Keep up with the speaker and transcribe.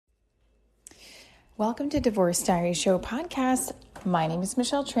Welcome to Divorce Diaries Show podcast. My name is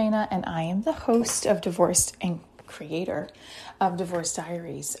Michelle Trena, and I am the host of Divorce and creator of Divorce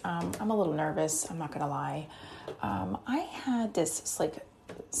Diaries. I'm a little nervous, I'm not going to lie. I had this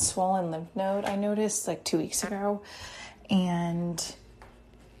swollen lymph node I noticed 2 weeks ago, and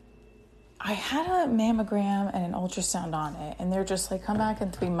I had a mammogram and an ultrasound on it, and they're just come back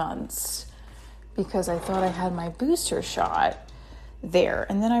in 3 months because I thought I had my booster shot there,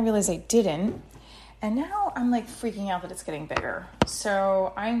 and then I realized I didn't. And now I'm freaking out that it's getting bigger.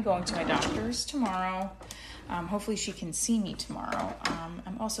 So I'm going to my doctor's tomorrow. Hopefully she can see me tomorrow.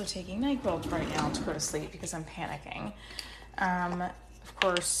 I'm also taking NyQuil right now to go to sleep because I'm panicking. Of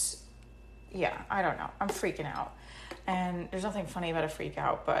course, I don't know. I'm freaking out. And there's nothing funny about a freak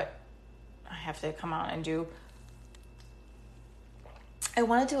out, but I have to come out and do... I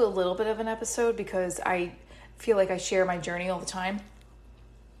want to do a little bit of an episode because I feel like I share my journey all the time.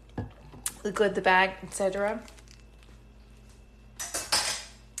 The good, the bad, etc.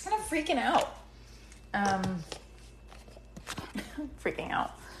 And I'm freaking out. Freaking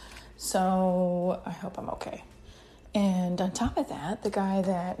out. So I hope I'm okay. And on top of that, the guy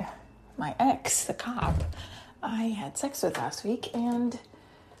that my ex, the cop, I had sex with last week, and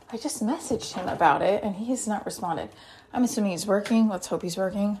I just messaged him about it, and he has not responded. I'm assuming he's working. Let's hope he's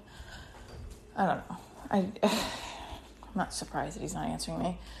working. I don't know. I'm not surprised that he's not answering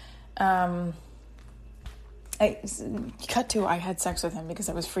me. I had sex with him because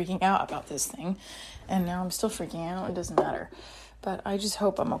I was freaking out about this thing, and now I'm still freaking out. It doesn't matter, but I just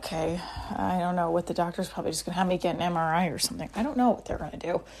hope I'm okay. I don't know what the doctor's probably just gonna have me get an MRI or something. I don't know what they're gonna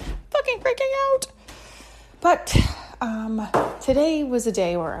do. Fucking freaking out. But today was a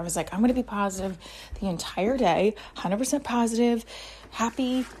day where I was I'm gonna be positive the entire day, 100% positive,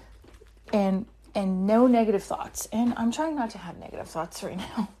 happy, and no negative thoughts. And I'm trying not to have negative thoughts right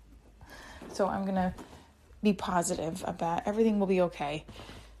now. So I'm going to be positive about everything will be okay.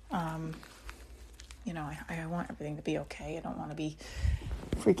 I want everything to be okay. I don't want to be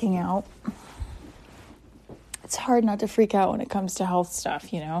freaking out. It's hard not to freak out when it comes to health stuff,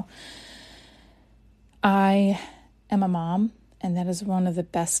 I am a mom, and that is one of the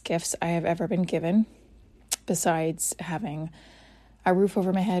best gifts I have ever been given, besides having a roof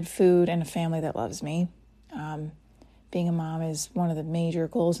over my head, food, and a family that loves me. Being a mom is one of the major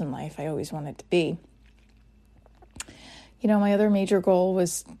goals in life I always wanted to be. My other major goal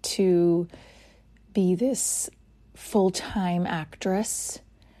was to be this full-time actress,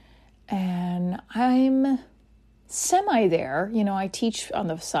 and I'm semi there. I teach on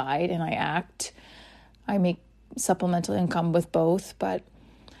the side and I act. I make supplemental income with both, but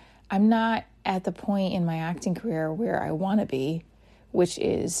I'm not at the point in my acting career where I want to be, which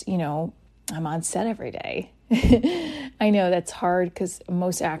is, I'm on set every day. I know that's hard because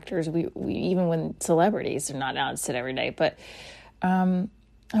most actors, we even when celebrities are not on set every day, but I'm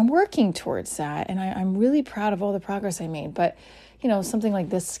working towards that, and I'm really proud of all the progress I made. But something like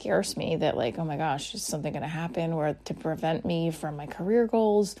this scares me that oh my gosh, is something going to happen or to prevent me from my career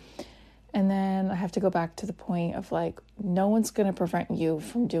goals? And then I have to go back to the point of no one's going to prevent you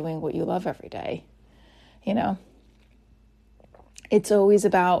from doing what you love every day. It's always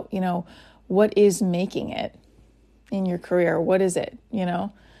about, what is making it in your career? What is it?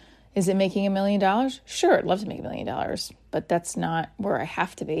 Is it making $1 million? Sure, I'd love to make $1 million, but that's not where I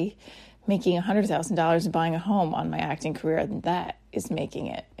have to be. Making $100,000 and buying a home on my acting career, that is making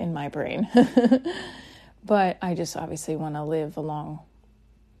it in my brain. But I just obviously want to live a long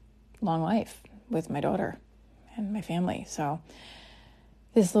life with my daughter and my family. So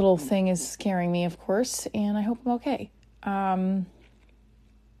this little thing is scaring me, of course, and I hope I'm okay.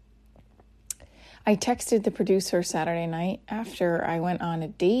 I texted the producer Saturday night after I went on a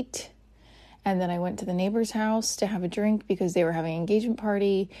date, and then I went to the neighbor's house to have a drink because they were having an engagement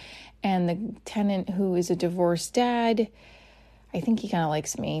party, and the tenant, who is a divorced dad, I think he kind of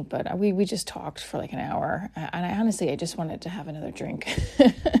likes me, but we just talked for an hour, and I just wanted to have another drink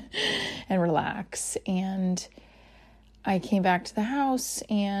and relax. And I came back to the house,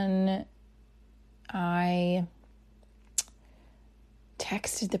 and I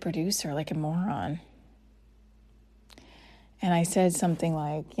texted the producer like a moron. And I said something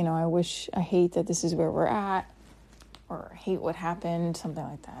I hate that this is where we're at, or I hate what happened, something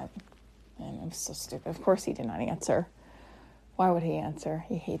like that. And I'm so stupid. Of course he did not answer. Why would he answer?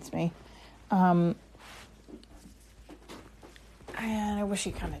 He hates me. And I wish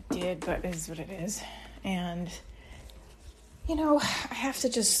he kind of did, but it is what it is. And, I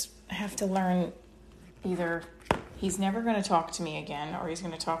have to learn either he's never going to talk to me again, or he's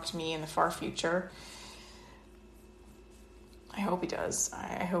going to talk to me in the far future. I hope he does.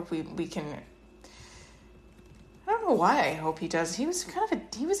 I hope we can know why I hope he does. He was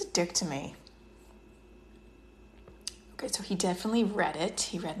he was a dick to me. Okay, so he definitely read it.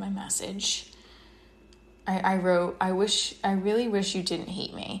 He read my message. I wrote, I really wish you didn't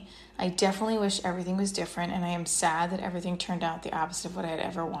hate me. I definitely wish everything was different, and I am sad that everything turned out the opposite of what I had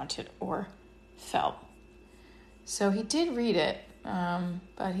ever wanted or felt. So he did read it,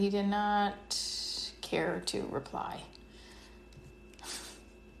 but he did not care to reply,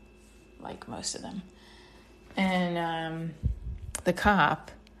 like most of them. And the cop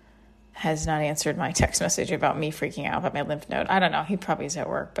has not answered my text message about me freaking out about my lymph node. I don't know. He probably is at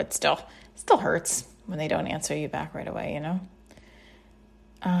work, but still hurts when they don't answer you back right away, you know?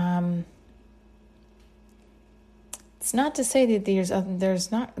 It's not to say that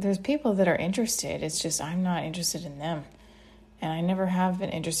there's people that are interested. It's just I'm not interested in them. And I never have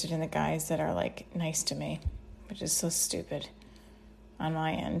been interested in the guys that are like nice to me, which is so stupid on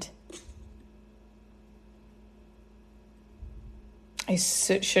my end. I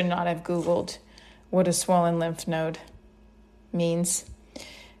should not have Googled what a swollen lymph node means,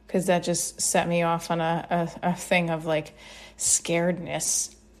 because that just set me off on a thing of like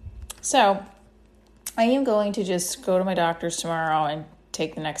scaredness. So I am going to just go to my doctor's tomorrow and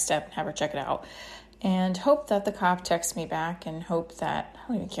take the next step and have her check it out, and hope that the cop texts me back, and hope that, I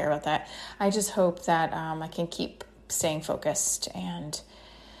don't even care about that. I just hope that I can keep staying focused and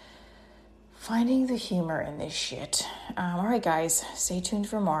finding the humor in this shit. All right, guys, stay tuned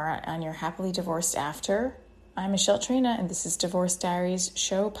for more on your Happily Divorced After. I'm Michelle Trina, and this is Divorce Diaries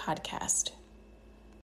Show Podcast.